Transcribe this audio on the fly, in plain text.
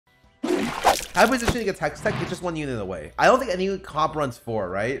high positioning against Hex Tech is just 1 unit away. I don't think any comp runs 4,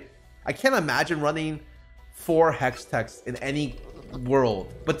 right? I can't imagine running 4 Hex Techs in any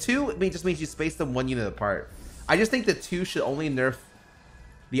world. But 2 just means you space them 1 unit apart. I just think that 2 should only nerf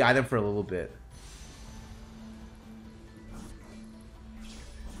the item for a little bit.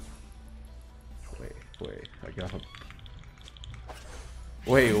 Wait, I got him.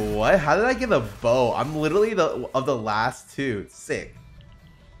 Wait, what? How did I get a bow? I'm literally of the last 2. Sick.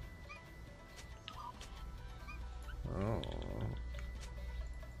 Oh.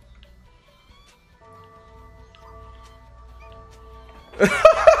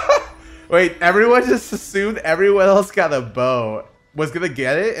 Wait, everyone just assumed everyone else got a bow. Was gonna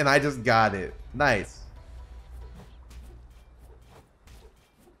get it, and I just got it. Nice.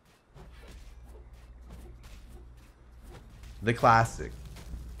 The classic.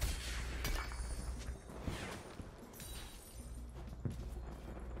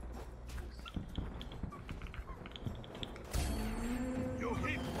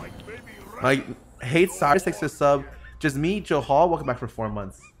 I hate Cyrus, thanks for sub. Just me, Joe Hall, welcome back for 4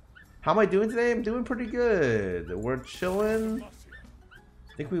 months. How am I doing today? I'm doing pretty good. We're chilling.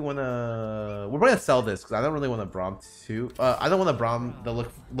 I think we're gonna sell this because I don't really want a Braum 2. I don't want a Braum,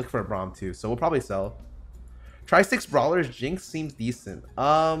 look for a Braum 2, so we'll probably sell. Try 6 brawlers, Jinx seems decent.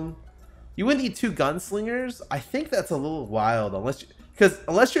 You wouldn't need 2 gunslingers. I think that's a little wild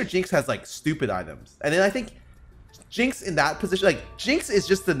unless your Jinx has like stupid items. And then I think Jinx in that position, like Jinx is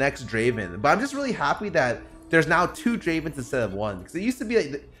just the next Draven, but I'm just really happy that there's now 2 Dravens instead of 1. Because it used to be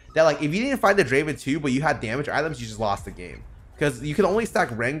like that, like if you didn't find the Draven 2, but you had damage items, you just lost the game. Because you can only stack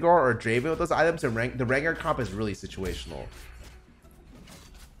Rengar or Draven with those items, and the Rengar comp is really situational.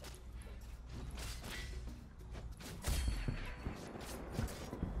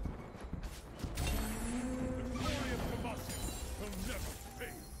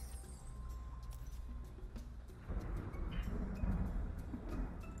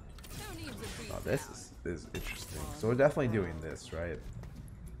 This is interesting. So we're definitely doing this, right?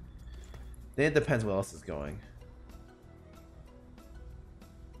 Then it depends what else is going.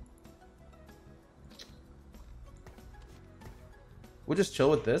 We'll just chill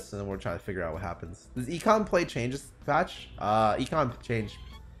with this, and then we're trying to figure out what happens. Does econ play change this patch? Econ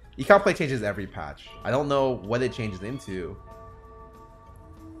play changes every patch. I don't know what it changes into.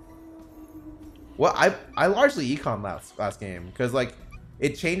 Well, I largely econ last game because like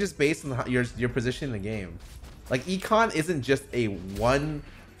it changes based on your position in the game. Like econ isn't just a one,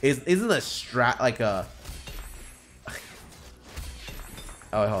 isn't a strat like a.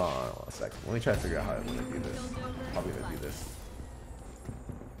 Oh, hold on a second. Let me try to figure out how I want to do this. Probably gonna do this.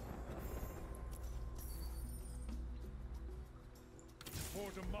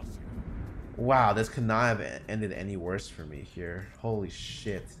 Wow, this could not have ended any worse for me here. Holy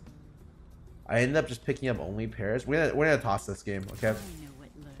shit. I ended up just picking up only pairs. We're gonna toss this game, okay?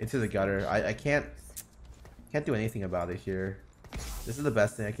 Into the gutter. I can't do anything about it here. This is the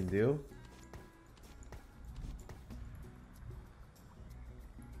best thing I can do.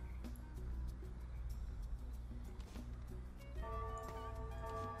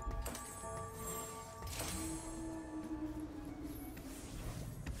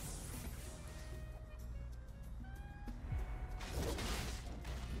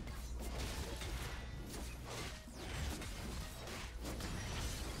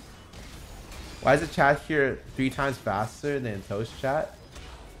 Why is the chat here 3 times faster than Toast chat?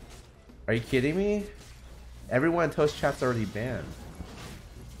 Are you kidding me? Everyone in Toast chat's already banned.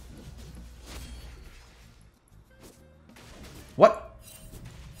 What?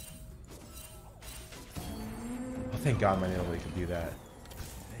 Oh, thank God my Nobly could do that.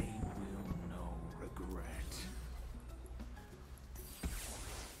 They will know regret.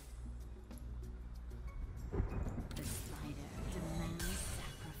 The spider demands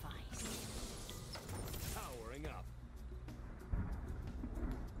sacrifice. Powering up.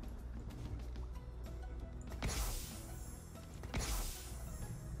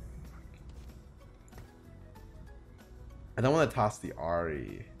 I don't want to toss the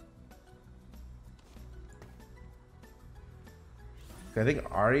Ahri. I think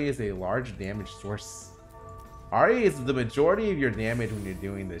Ahri is a large damage source. Ahri is the majority of your damage when you're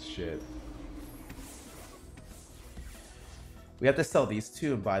doing this shit. We have to sell these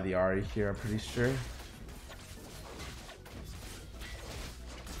 2 and buy the Ahri here, I'm pretty sure.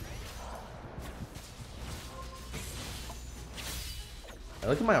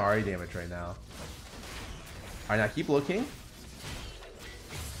 Look at my Ahri damage right now. Alright, now keep looking.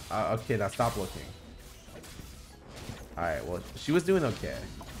 Okay, now stop looking. Alright, well, she was doing okay.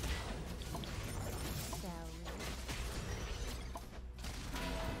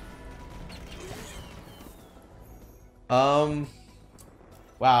 Wow.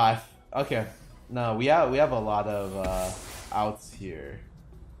 Okay. No, we have a lot of outs here.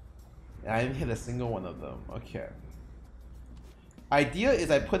 And I didn't hit a single one of them. Okay. Idea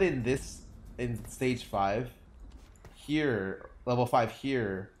is I put in this in stage 5 here, level 5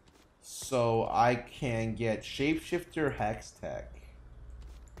 here, so I can get shapeshifter hex tech.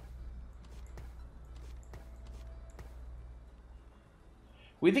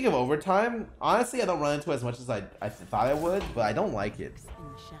 We think of overtime. Honestly, I don't run into it as much as I thought I would, but I don't like it.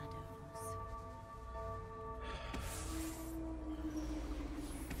 In shadows.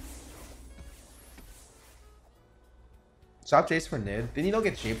 Shop Jace for Nid. Then you don't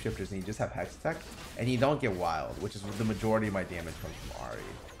get shapeshifters and you just have hex tech, and you don't get wild, which is the majority of my damage comes from Ahri.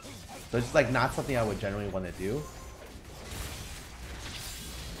 So it's just like not something I would generally want to do.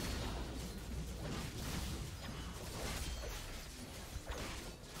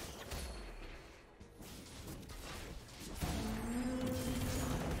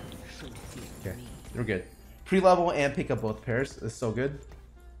 Okay, we're good. Pre-level and pick up both pairs is so good.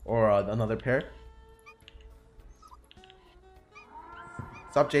 Or another pair.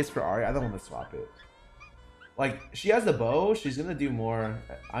 Swap Jace for Ahri. I don't want to swap it. Like, she has the bow. She's going to do more.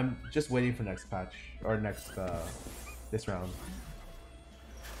 I'm just waiting for next patch. Or next, this round.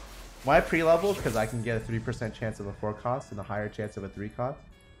 Why pre-level? Because I can get a 3% chance of a 4 cost and a higher chance of a 3 cost.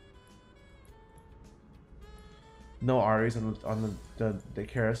 No Ahris on the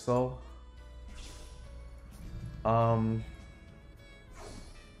carousel.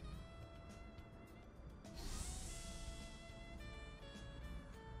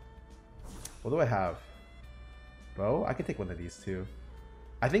 What do I have? Bow? I can take one of these too.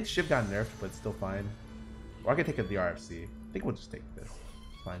 I think Shiv got nerfed, but it's still fine. Or I can take the RFC. I think we'll just take this.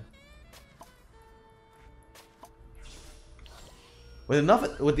 It's fine.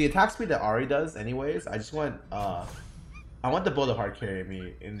 With the attack speed that Ahri does anyways, I just want I want the bow to hard carry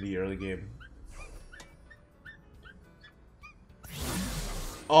me in the early game.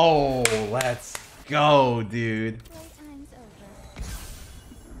 Oh, let's go, dude. Playtime's over.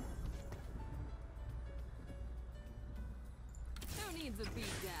 Who needs a beat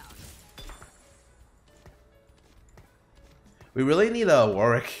down? We really need a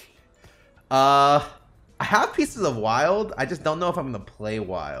Warwick. I have pieces of wild. I just don't know if I'm gonna play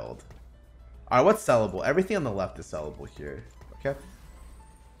wild. Alright, what's sellable? Everything on the left is sellable here. Okay.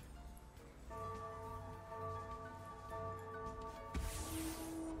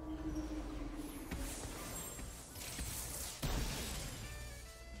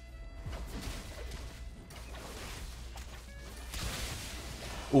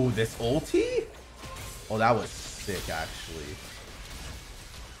 Ooh, this ulti? Oh, that was sick, actually.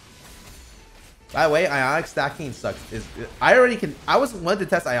 By the way, ionic stacking sucks. I was wanted to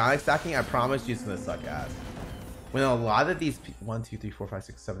test ionic stacking. I promise you it's gonna suck ass. When a lot of these 1, 2, 3, 4, 5,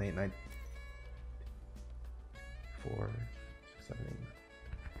 6, 7, 8, 9, 4, 7, 8.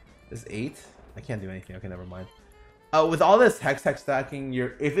 This 8? I can't do anything. Okay, never mind. With all this hex stacking,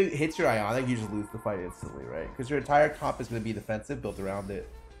 if it hits your ionic, you just lose the fight instantly, right? Because your entire comp is gonna be defensive, built around it.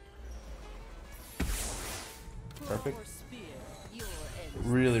 Perfect.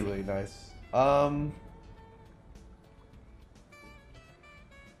 Really, really nice.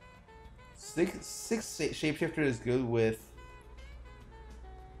 Six shapeshifter is good with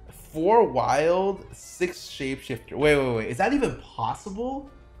 4 wild, 6 shapeshifter. Wait. Is that even possible?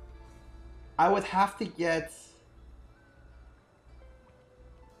 I would have to get.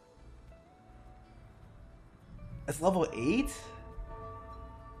 It's level 8?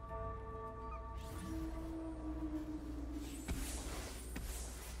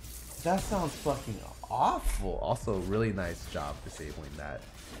 That sounds fucking awful. Also, really nice job disabling that.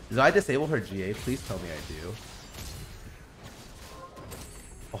 Did I disable her GA? Please tell me I do.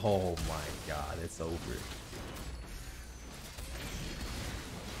 Oh my god, it's over.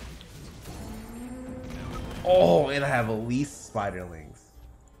 Oh, and I have Elise Spiderlings.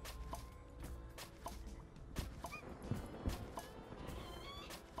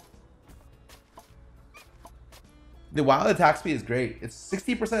 The wild attack speed is great. It's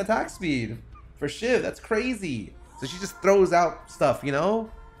 60% attack speed for Shiv. That's crazy. So she just throws out stuff, you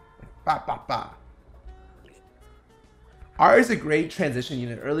know? Ba, ba, ba. R is a great transition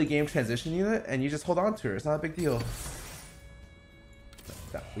unit, early game transition unit, and you just hold on to her. It's not a big deal.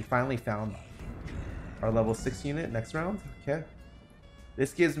 We finally found our level 6 unit next round. Okay.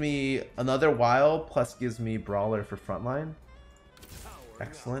 This gives me another wild, plus gives me brawler for frontline.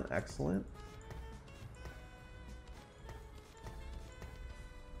 Excellent, excellent.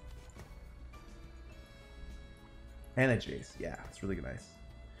 And a Jace. Yeah, it's really nice.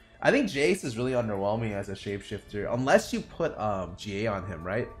 I think Jace is really underwhelming as a shapeshifter, unless you put GA on him,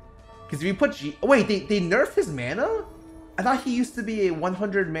 right? Because if you put wait, they nerfed his mana? I thought he used to be a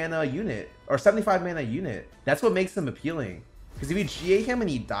 100 mana unit or 75 mana unit. That's what makes him appealing. Because if you GA him and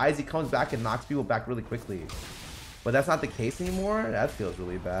he dies, he comes back and knocks people back really quickly. But that's not the case anymore. That feels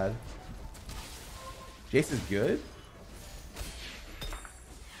really bad. Jace is good.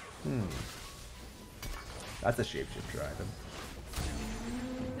 That's a shapeshifter item.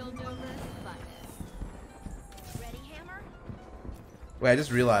 Ready, hammer? Wait, I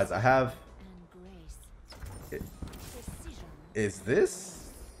just realized I have. And grace. It, Precision. is this?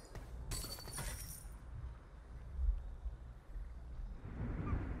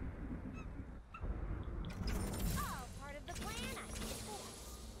 All part of the plan, I suppose.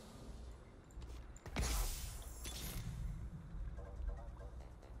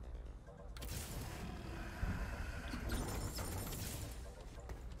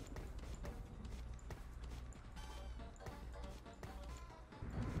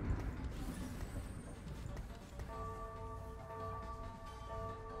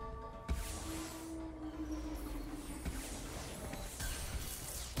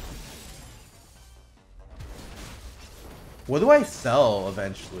 What do I sell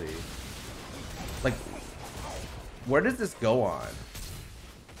eventually? Like, where does this go on?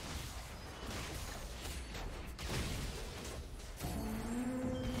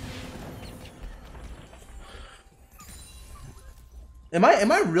 Am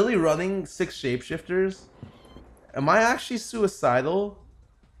I really running 6 shapeshifters? Am I actually suicidal?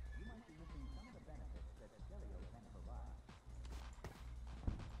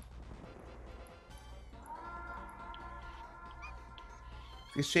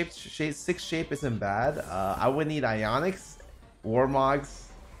 Six shape isn't bad. I would need Ionics, Warmogs,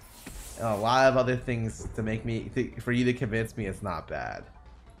 and a lot of other things to make me for you to convince me it's not bad.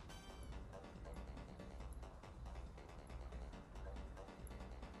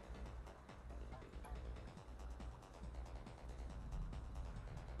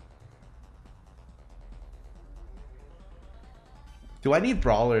 Do I need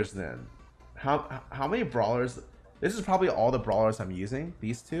brawlers then? How many brawlers? This is probably all the brawlers I'm using.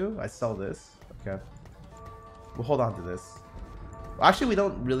 These two. I sell this. Okay. We'll hold on to this. Well, actually, we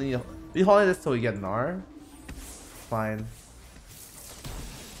don't really need. We hold on to this till we get Gnar. Fine.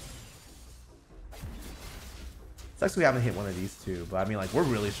 Sucks we haven't hit one of these two, but I mean, like, we're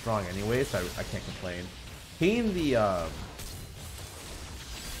really strong anyway, so I can't complain. Hitting the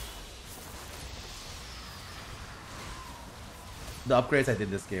upgrades I did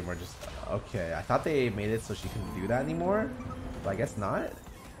this game were just okay. I thought they made it so she couldn't do that anymore, but I guess not.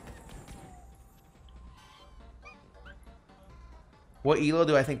 What elo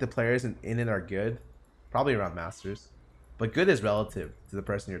do I think the players in it are good? Probably around Masters, but good is relative to the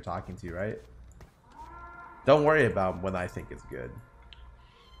person you're talking to, right? Don't worry about what I think is good.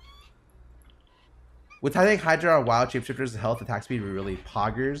 With I think Hydra or Wild Shapeshifters' health attack speed were really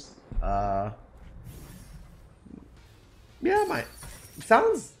poggers. Yeah, my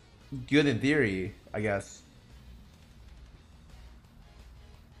sounds good in theory, I guess.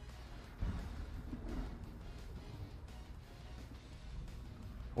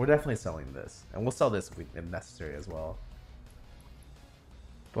 We're definitely selling this, and we'll sell this if necessary as well.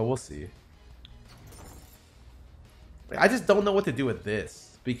 But we'll see. I just don't know what to do with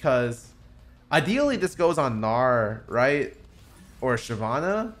this because ideally this goes on Gnar, right, or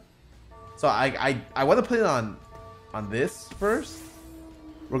Shyvana. So I want to put it on this first.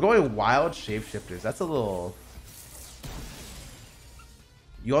 We're going wild shapeshifters. That's a little.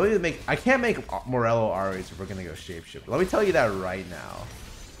 You only make. I can't make Morello Aries if we're gonna go shapeshifter. Let me tell you that right now.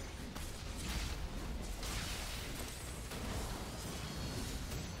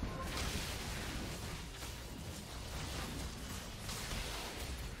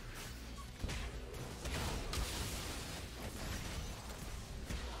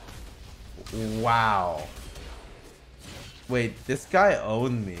 Wow. Wait, this guy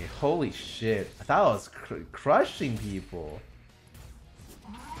owned me. Holy shit. I thought I was crushing people.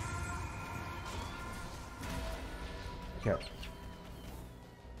 Okay.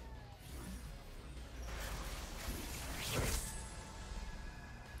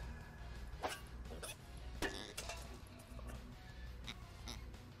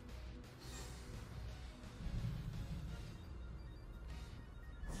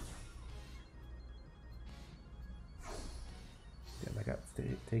 I got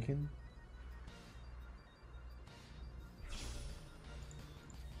taken.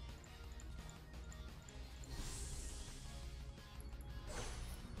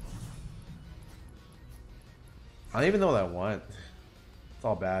 I don't even know what I want. It's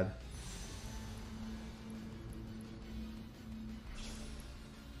all bad.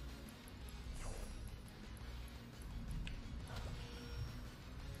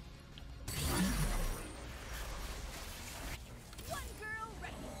 One girl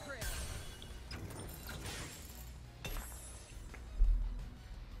wrecking crew.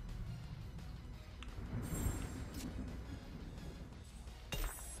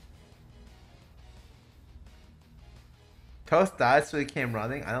 Toast died so he came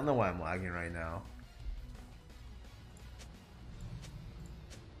running. I don't know why I'm lagging right now.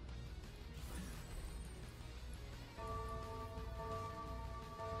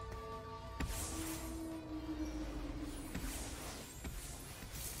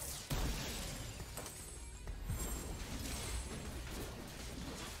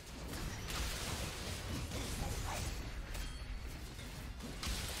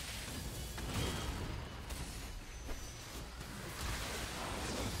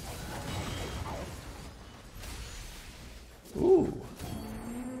 Ooh.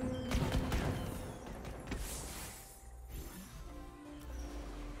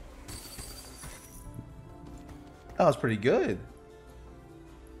 That was pretty good.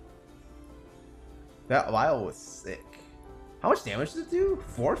 That vial was sick. How much damage does it do?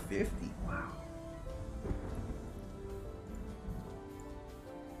 450. Wow.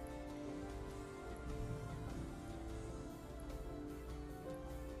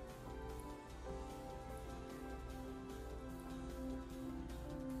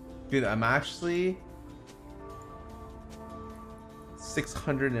 Dude, I'm actually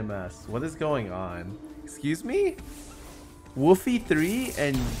 600 MS. What is going on? Excuse me? Wolfie 3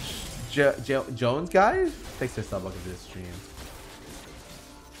 and Jones guys? Thanks for sub welcome to this stream.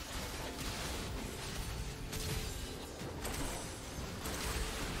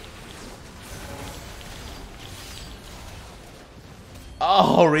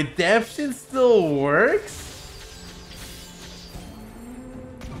 Oh, redemption still works?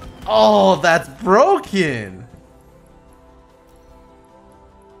 Oh, that's broken.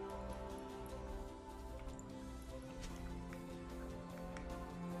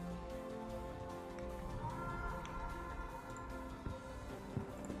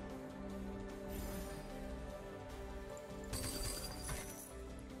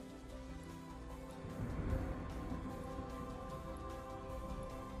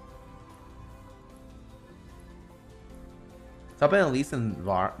 Stop at least in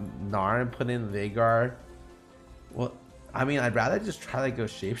Nar and put in Vagar. Well, I mean, I'd rather just try to go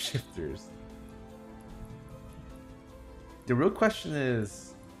shapeshifters. The real question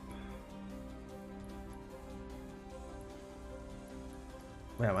is,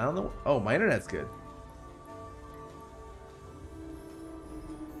 wait, I don't know. Oh, my internet's good.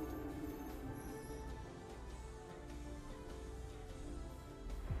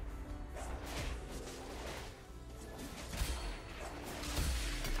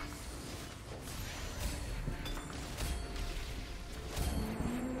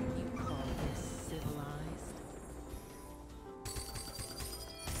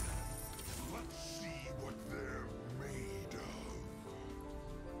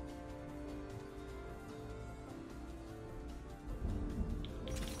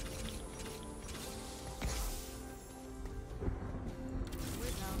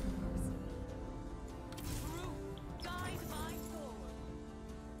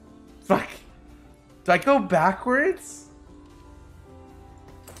 Fuck. Do I go backwards?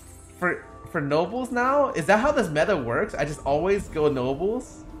 For nobles now? Is that how this meta works? I just always go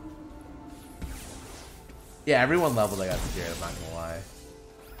nobles? Yeah, everyone leveled, I got scared, I'm not gonna lie.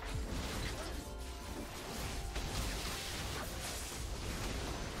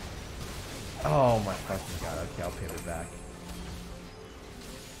 Oh my fucking god, okay, I'll pay it back.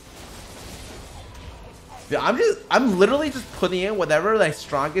 Dude, I'm literally just putting in whatever my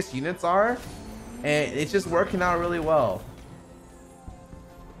strongest units are, and it's just working out really well.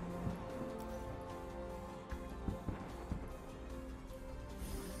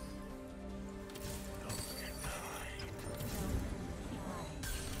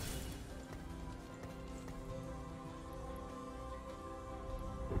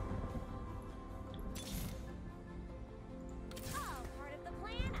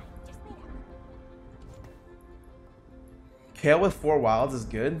 KAYLE with 4 wilds is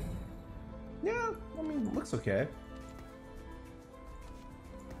good. Yeah, I mean, it looks okay.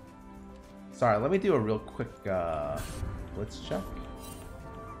 Sorry, let me do a real quick blitz check.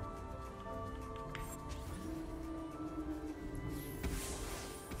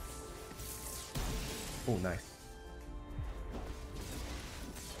 Oh, nice.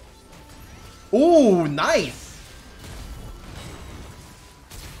 Oh, nice!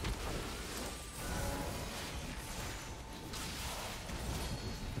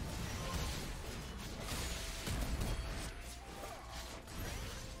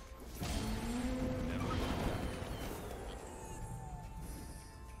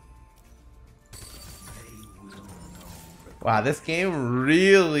 Wow, this game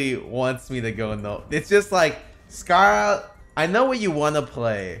really wants me to go no. It's just like, Scarra, I know what you want to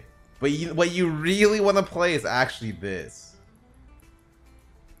play, but what you really want to play is actually this.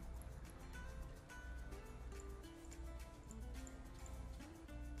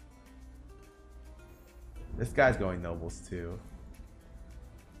 This guy's going nobles too.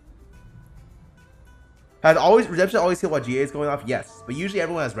 Redemption always heal while GA is going off? Yes, but usually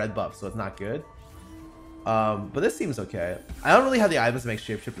everyone has red buff, so it's not good. But this seems okay. I don't really have the items to make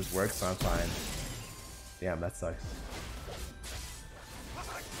shapeshifters work, so I'm fine. Damn, that sucks.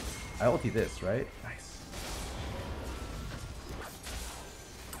 I ulti this, right? Nice.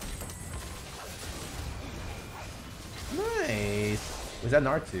 Nice. Was that an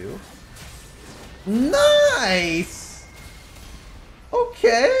R2? Nice!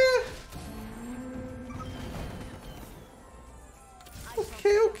 Okay.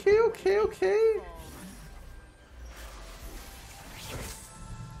 Okay.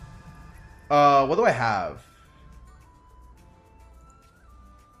 What do I have?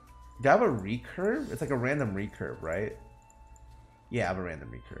 Do I have a recurve? It's like a random recurve, right? Yeah, I have a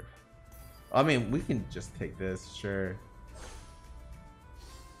random recurve. I mean, we can just take this, sure.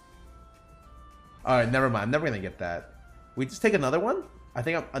 Alright, never mind. I'm never gonna get that. We just take another one? I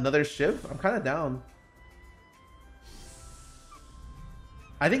think another Shiv? I'm kind of down.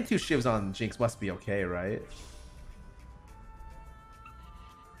 I think 2 Shivs on Jinx must be okay, right?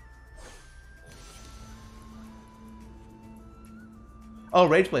 Oh,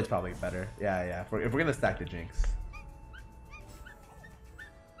 Rage Blade's probably better. Yeah. If we're gonna stack the Jinx.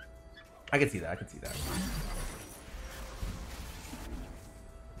 I can see that.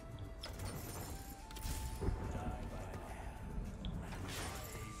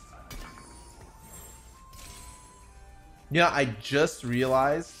 Yeah, I just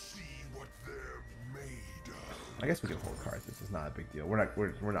realized. I guess we can hold cards. This is not a big deal. We're not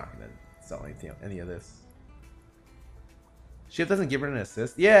gonna sell any of this. Shift doesn't give her an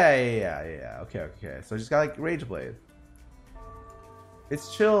assist. Yeah. Okay. So I just got like Rage Blade.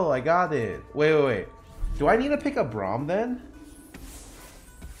 It's chill. I got it. Wait. Do I need to pick up Braum then?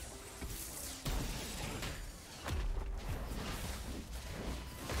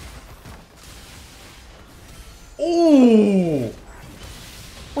 Oh!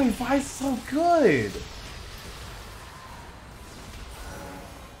 Wait, Vi's so good.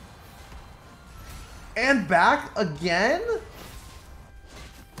 And back again?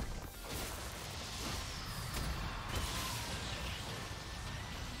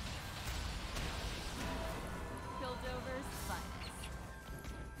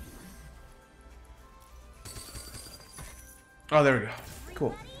 Oh, there we go.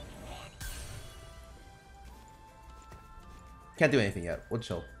 Cool. Can't do anything yet. We'll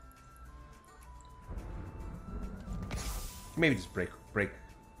chill. Maybe just break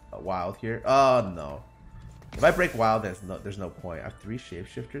wild here. Oh no. If I break wild, there's no point. I have 3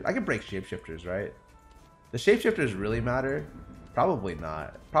 shapeshifters. I can break shapeshifters, right? The shapeshifters really matter? Probably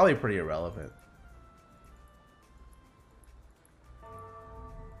not. Probably pretty irrelevant.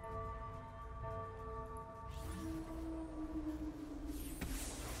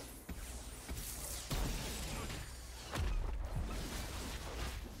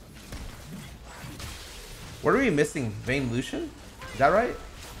 What are we missing? Vayne Lucian? Is that right?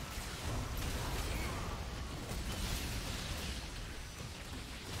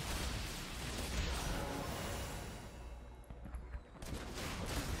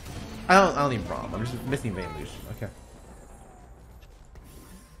 I don't need Braum. I'm just missing Vayne Lucian. Okay.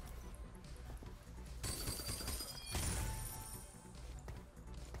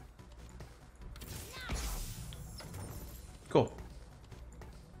 Cool.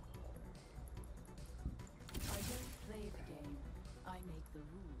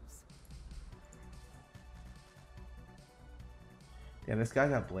 Yeah, this guy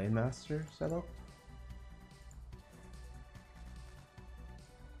got Blade Master set up.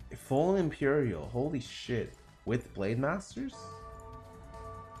 Full Imperial, holy shit. With Blade Masters?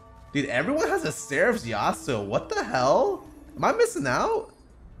 Dude, everyone has a Seraph's Yasuo. What the hell? Am I missing out?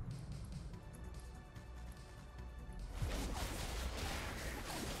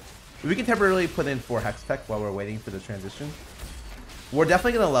 We can temporarily put in 4 Hex Tech while we're waiting for the transition. We're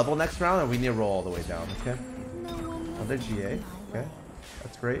definitely going to level next round, and we need to roll all the way down, okay? Oh, they're GA. Okay.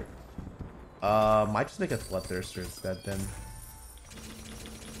 That's great. Might just make a Bloodthirster instead, then.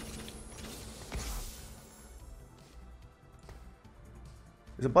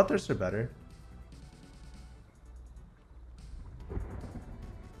 Is a Bloodthirster better?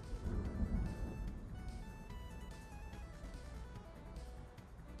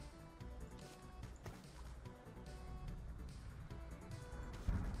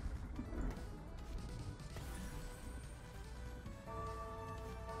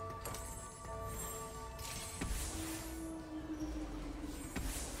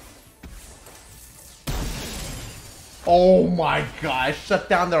 Oh my god, shut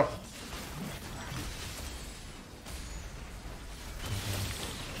down their...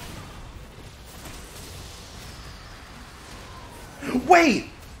 Wait!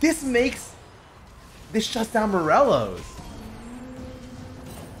 This makes... This shuts down Morello's.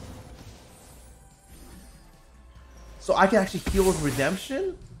 So I can actually heal with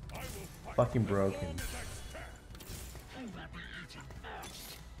Redemption? Fucking broken.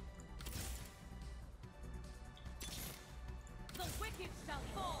 The wicked shall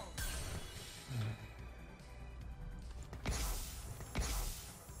fall.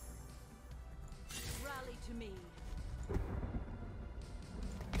 Rally to me.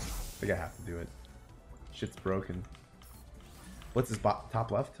 I think I have to do it. Shit's broken. What's his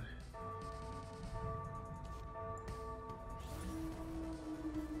top left?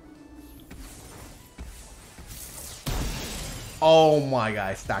 Oh my god,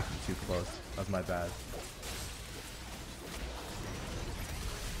 I stacked him too close. That was my bad.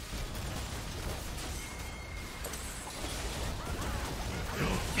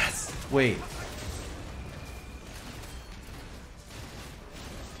 Yes! Wait.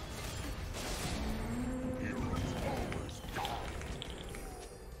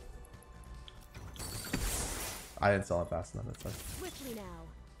 I didn't sell it fast enough, that's fine. Swiftly now.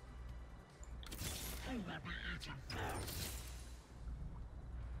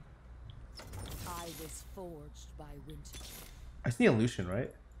 I was forged by winter. I just need a Lucian,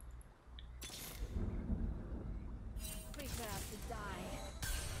 right? Prepare to die.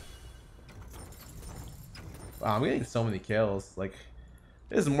 Wow, I'm getting so many kills. Like,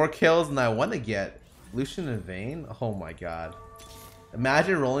 there's more kills than I want to get. Lucian and Vayne? Oh my god.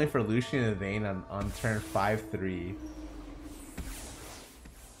 Imagine rolling for Lucian and Vayne on turn 5-3.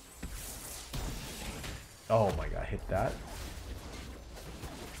 Oh my god, hit that.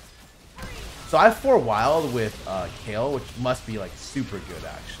 So I have 4 wild with KAYLE, which must be like super good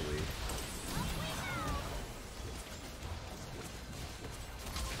actually.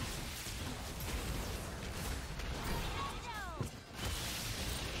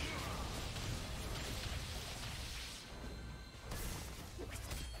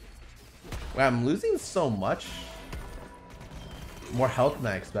 Wow, I'm losing so much. More health than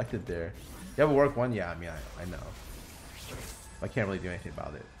I expected there. You have a work one? Yeah, I mean, I know. I can't really do anything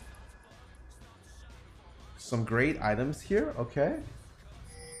about it. Some great items here. Okay.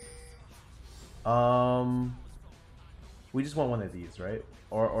 We just want one of these, right?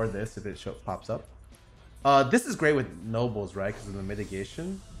 Or this if it pops up. This is great with nobles, right? Because of the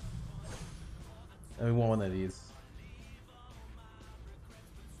mitigation. And we want one of these.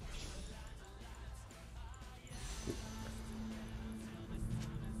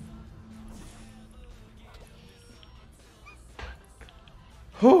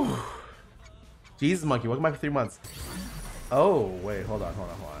 Whew. Jesus, monkey, welcome back for 3 months. Oh, wait, hold on.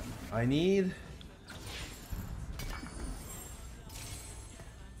 I need...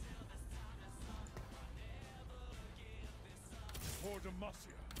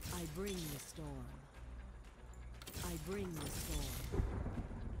 I bring the storm. I bring the storm.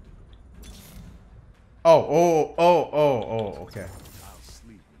 Oh, okay. I'll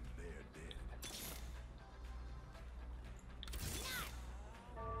sleep when they're dead.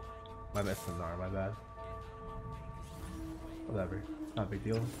 My missed Sonar, my bad. Whatever. Not a big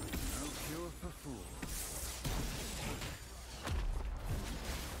deal. No cure for fools.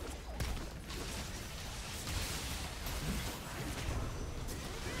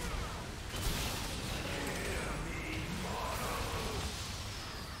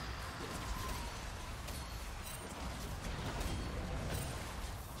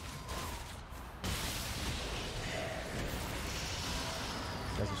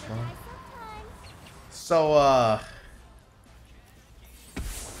 You guys are strong. So,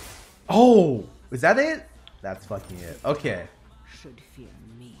 oh! Is that it? That's fucking it. Okay. Should fear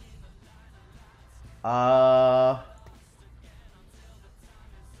me.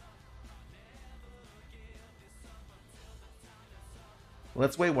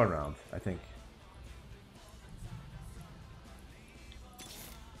 Let's wait 1 round, I think.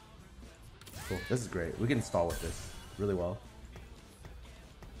 Cool. This is great. We can stall with this really well.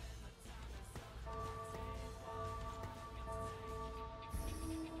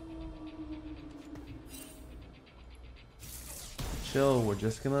 Chill, we're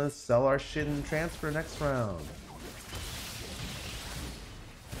just gonna sell our shit and transfer next round.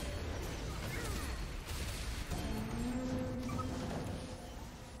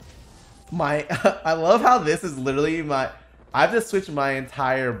 I love how this is literally I have to switch my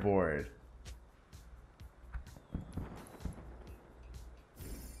entire board.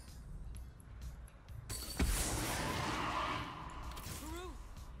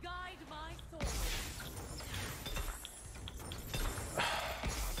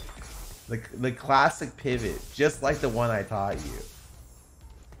 The classic pivot, just like the one I taught you.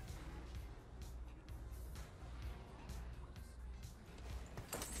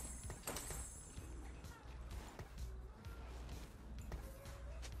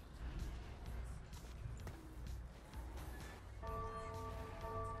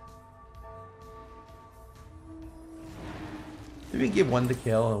 Did we give one to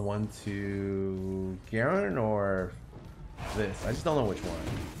KAYLE and one to Garen or this? I just don't know which one.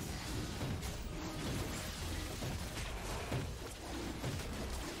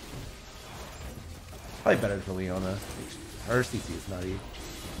 Probably better for Leona. Her CC is nutty.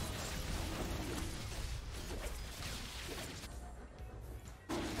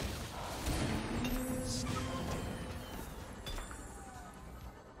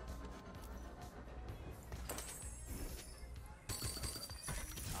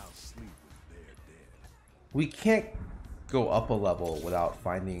 We can't go up a level without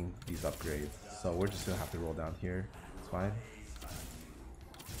finding these upgrades, so we're just gonna have to roll down here. It's fine.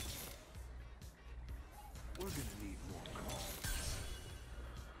 We're gonna need more calls.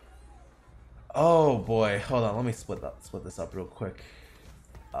 Oh boy, hold on. Let me split this up real quick.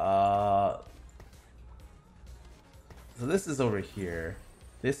 So this is over here.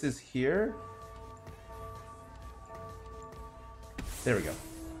 This is here. There we go.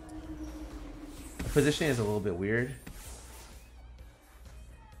 Positioning is a little bit weird.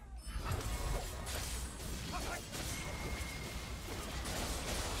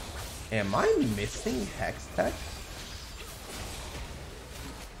 Am I missing Hex Tech?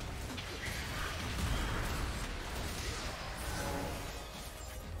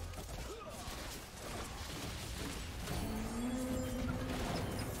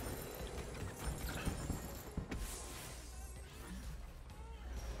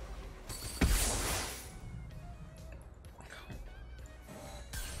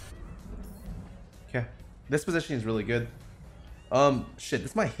 Okay, this position is really good. Shit,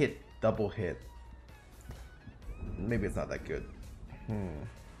 this might hit double hit. Maybe it's not that good. Do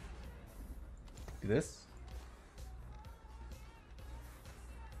this.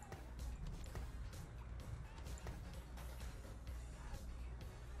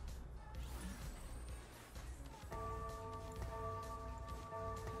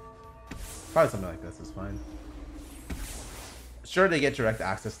 Probably something like this is fine. Sure, they get direct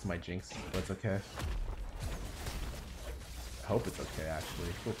access to my JINX, but it's okay. I hope it's okay, actually.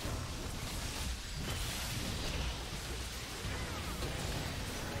 Cool.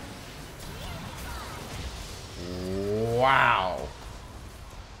 Wow.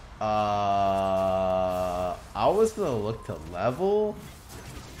 I was gonna look to level.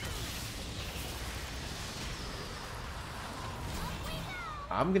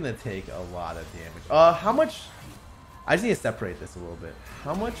 I'm gonna take a lot of damage. How much? I just need to separate this a little bit.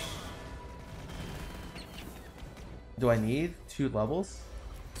 How much do I need? 2 levels?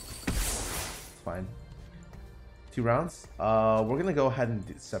 It's fine. 2 rounds? We're gonna go ahead and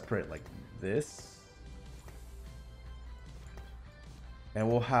separate like this. And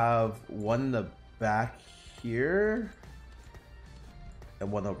we'll have one in the back here.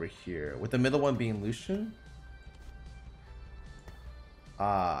 And one over here. With the middle one being Lucian.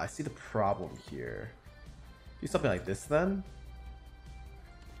 I see the problem here. Do something like this then.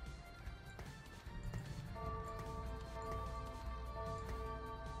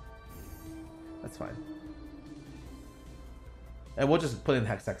 That's fine. And we'll just put in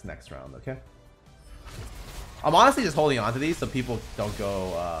Hextech next round, okay? I'm honestly just holding on to these so people don't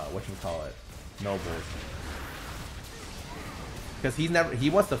go, whatchamacallit, Nobles. Because he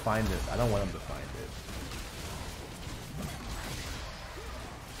wants to find this. I don't want him to find it.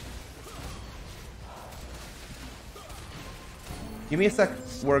 Give me a sec.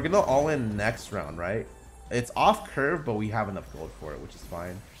 We're gonna all in next round, right? It's off curve, but we have enough gold for it, which is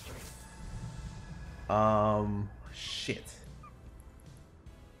fine. Shit.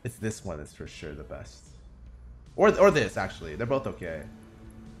 It's this one is for sure the best. Or this, actually. They're both okay.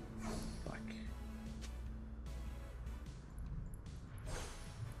 Fuck.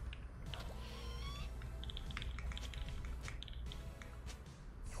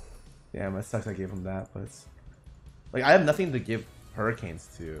 Damn, it sucks I gave him that, but it's... Like, I have nothing to give Hurricanes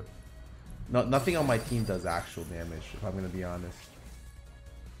to. No, nothing on my team does actual damage, if I'm gonna be honest.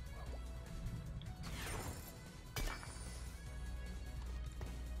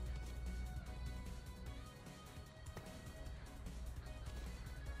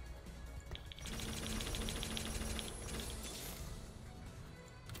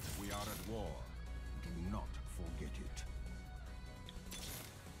 We are at war. Do not forget it.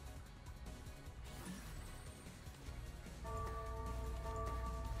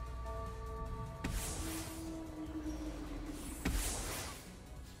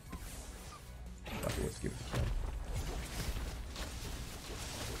 Let's give it a kill.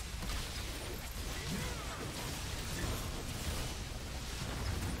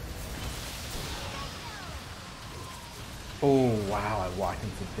 Oh wow, I walked him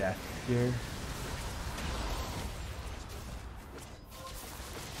to death here.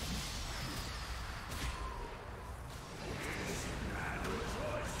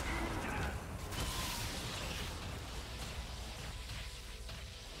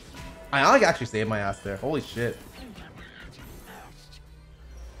 I actually saved my ass there. Holy shit.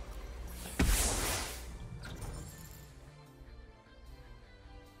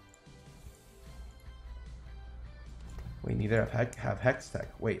 We neither have Hex Tech.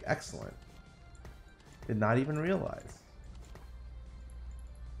 Wait, excellent. Did not even realize.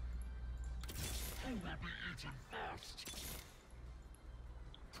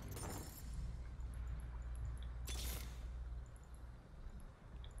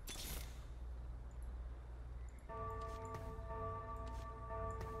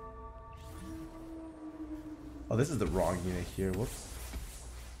 Oh, this is the wrong unit here. Whoops.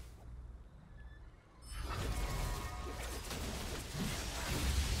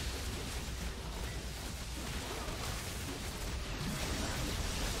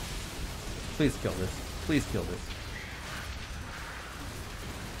 Please kill this. Please kill this.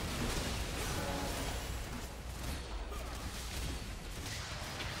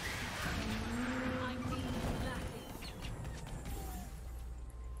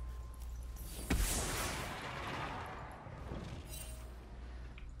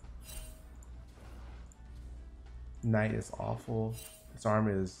 Knight is awful. This arm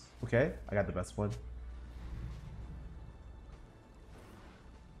is okay. I got the best one.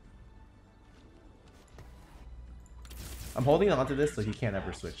 I'm holding on to this so he can't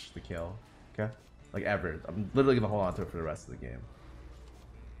ever switch the kill. Okay? Like ever. I'm literally gonna hold on to it for the rest of the game.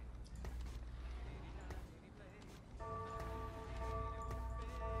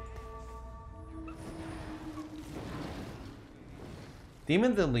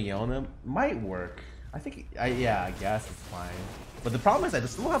 Demon the Leona might work. I think, yeah, I guess it's fine. But the problem is I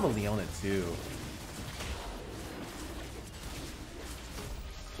still have a Leona too.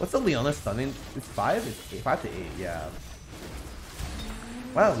 What's the Leona stunning? It's 5? It's 8, 5 to 8, yeah.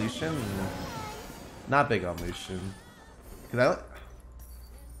 Wow, Lucian. Not big on Lucian. Cause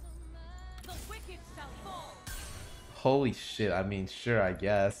holy shit, I mean, sure, I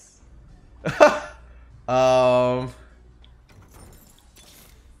guess.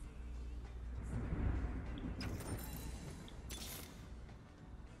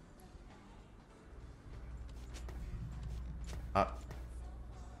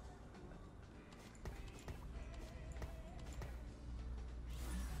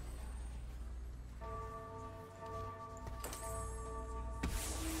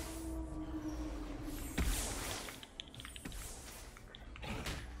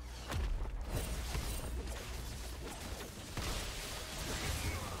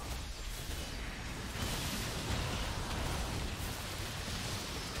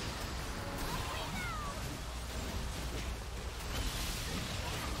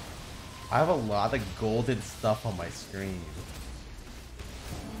 I have a lot of golden stuff on my screen.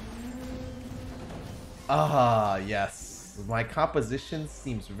 Ah, yes. My composition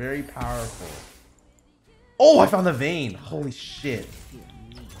seems very powerful. Oh, I found the vein. Holy shit.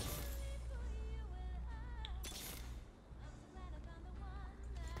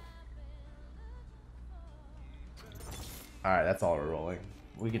 Alright, that's all we're rolling.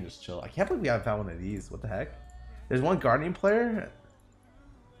 We can just chill. I can't believe we haven't found one of these. What the heck? There's one Guardian player.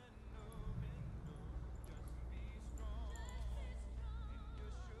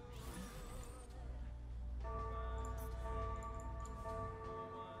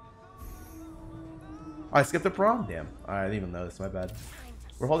 Oh, I skipped the Braum? Damn. I didn't even notice. My bad.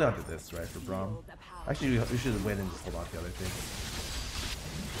 We're holding on to this, right, for Braum. Actually, we should win and just hold on to the other thing.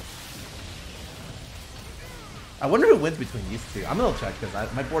 I wonder who wins between these two. I'm gonna check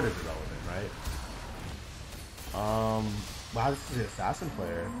because my board is irrelevant, right? Wow, this is the assassin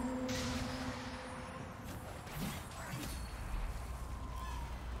player.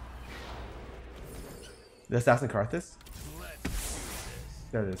 The assassin Karthus?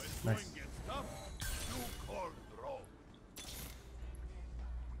 There it is. Nice.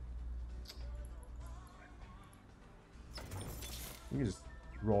 We can just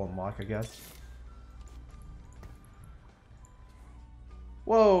roll and lock, I guess.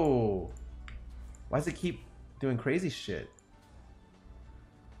 Whoa! Why does it keep doing crazy shit?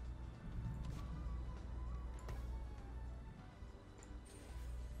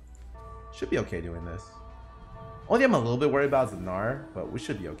 Should be okay doing this. Only thing I'm a little bit worried about is the Gnar, but we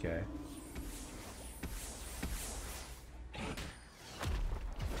should be okay.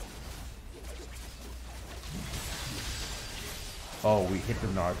 Oh, we hit the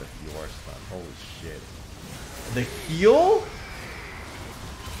Nard with your son. Holy shit. The heal?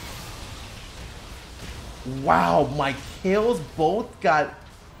 Wow, my kills both got...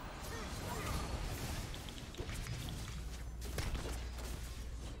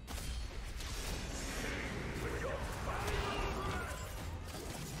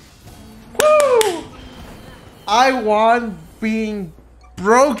 Woo! I won being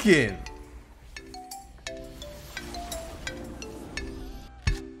broken.